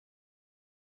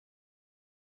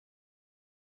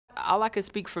All I could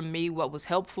speak for me, what was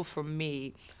helpful for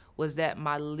me was that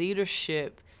my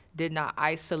leadership did not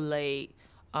isolate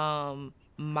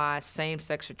my same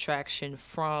sex attraction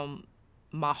from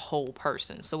my whole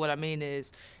person. So what I mean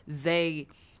is they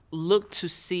look to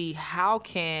see how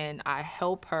can I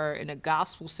help her in a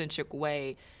gospel centric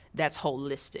way that's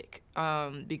holistic,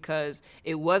 because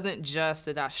it wasn't just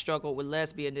that I struggled with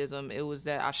lesbianism. It was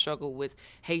that I struggled with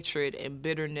hatred and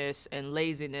bitterness and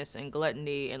laziness and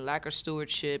gluttony and lack of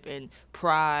stewardship and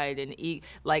pride and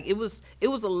like it was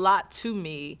a lot to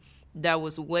me that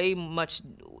was way much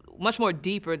more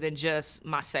deeper than just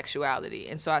my sexuality.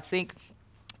 And so I think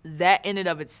that in and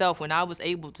of itself, when I was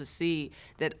able to see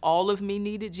that all of me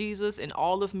needed Jesus and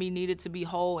all of me needed to be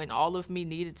whole and all of me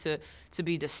needed to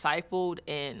be discipled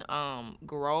and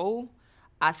grow,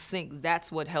 I think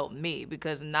that's what helped me,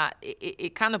 because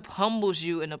it kind of humbles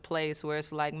you in a place where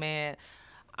it's like, man,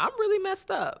 I'm really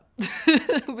messed up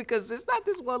because it's not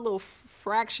this one little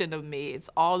fraction of me, it's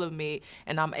all of me.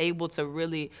 And I'm able to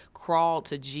really crawl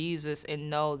to Jesus and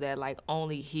know that like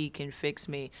only he can fix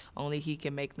me, only he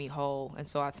can make me whole. And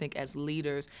so I think as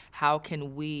leaders, how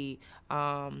can we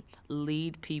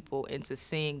lead people into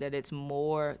seeing that it's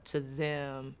more to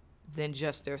them than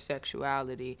just their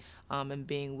sexuality, and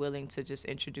being willing to just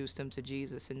introduce them to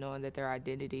Jesus and knowing that their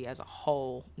identity as a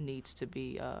whole needs to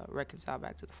be reconciled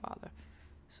back to the Father.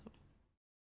 So.